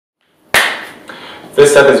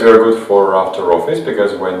This set is very good for after office,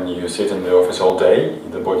 because when you sit in the office all day,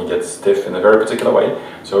 the body gets stiff in a very particular way,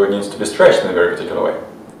 so it needs to be stretched in a very particular way.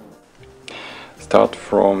 Start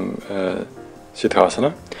from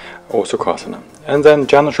Siddhasana or Sukhasana, and then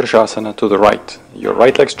Janu Shirshasana to the right. Your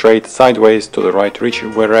right leg straight, sideways to the right, reach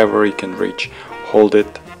wherever you can reach. Hold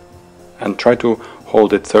it, and try to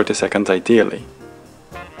hold it 30 seconds ideally.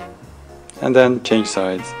 And then change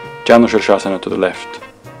sides, Janu Shirshasana to the left.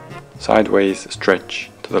 Sideways stretch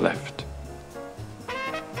to the left.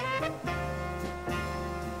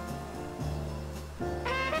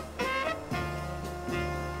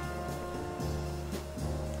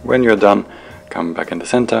 When you're done, come back in the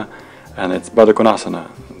center, and it's Baddha Konasana,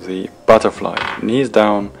 the butterfly. Knees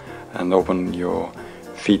down and open your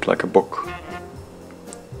feet like a book.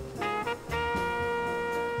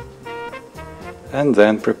 And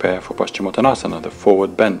then prepare for Paschimottanasana, the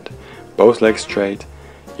forward bend. Both legs straight.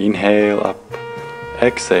 Inhale up,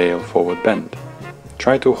 exhale, forward bend.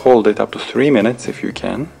 Try to hold it up to 3 minutes if you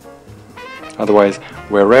can. Otherwise,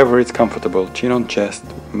 wherever it's comfortable, chin on chest,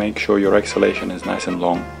 make sure your exhalation is nice and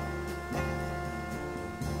long.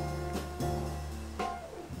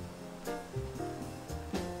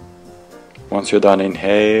 Once you're done,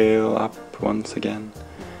 inhale up once again.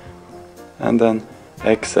 And then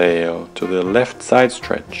exhale to the left side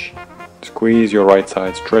stretch. Squeeze your right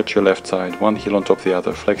side, stretch your left side, one heel on top of the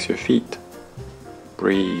other, flex your feet.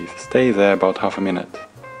 Breathe, stay there about half a minute.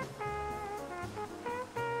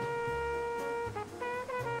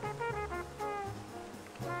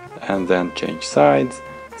 And then change sides,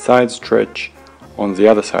 side stretch on the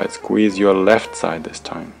other side, squeeze your left side this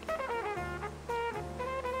time.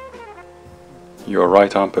 Your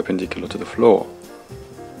right arm perpendicular to the floor.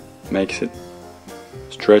 Makes it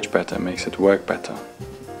stretch better, makes it work better.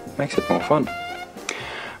 Makes it more fun.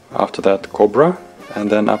 After that, Cobra,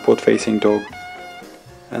 and then Upward Facing Dog,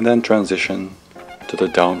 and then transition to the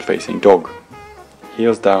Down Facing Dog.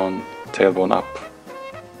 Heels down, tailbone up.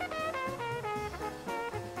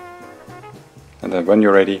 And then when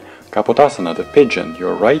you're ready, Kapotasana, the pigeon,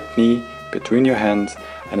 your right knee between your hands,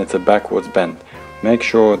 and it's a backwards bend. Make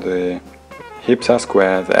sure the hips are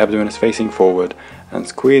square, the abdomen is facing forward, and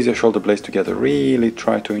squeeze your shoulder blades together. Really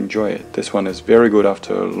try to enjoy it. This one is very good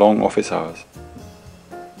after long office hours.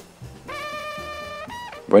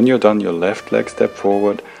 When you're done, your left leg step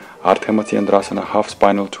forward, Ardha Matsyendrasana, half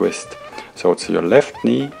spinal twist. So it's your left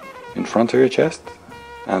knee in front of your chest,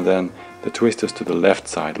 and then the twist is to the left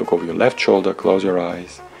side. Look over your left shoulder, close your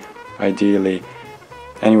eyes. Ideally,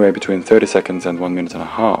 anywhere between 30 seconds and 1 minute and a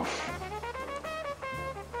half.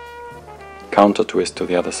 Counter twist to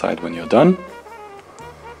the other side when you're done.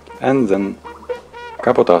 And then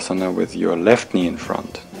Kapotasana with your left knee in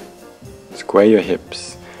front. Square your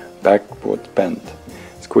hips, backward bend.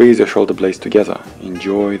 Squeeze your shoulder blades together.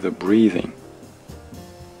 Enjoy the breathing.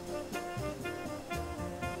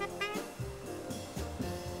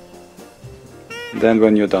 Then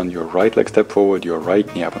when you're done, your right leg step forward, your right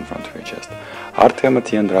knee up in front of your chest. Ardha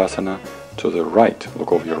Matsyendrasana to the right.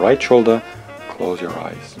 Look over your right shoulder, close your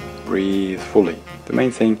eyes. Breathe fully. The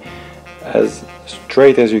main thing, as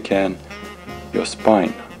straight as you can, your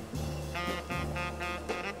spine.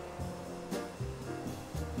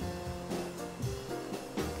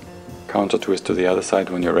 Counter twist to the other side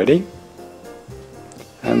when you're ready.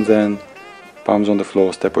 And then palms on the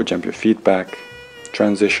floor, step or jump your feet back.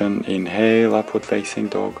 Transition, inhale, upward facing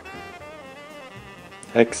dog.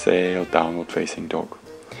 Exhale, downward facing dog.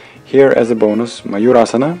 Here as a bonus,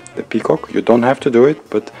 Mayurasana, the peacock. You don't have to do it,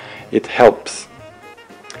 but it helps.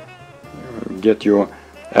 Get your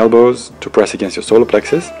elbows to press against your solar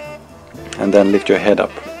plexus and then lift your head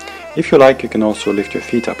up. If you like, you can also lift your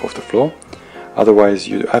feet up off the floor. Otherwise,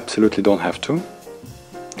 you absolutely don't have to.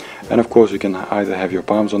 And of course, you can either have your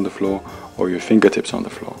palms on the floor or your fingertips on the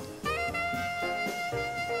floor.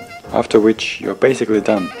 After which, you're basically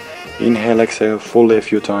done. Inhale, exhale fully a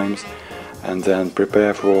few times, and then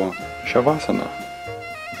prepare for Shavasana.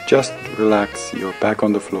 Just relax your back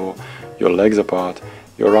on the floor, your legs apart,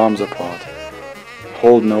 your arms apart.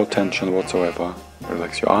 Hold no tension whatsoever.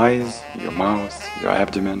 Relax your eyes, your mouth, your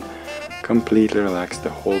abdomen. Completely relax the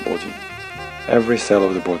whole body. Every cell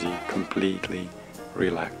of the body completely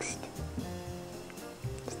relaxed.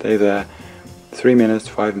 Stay there 3 minutes,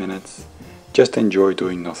 5 minutes. Just enjoy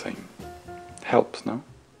doing nothing. Helps, no?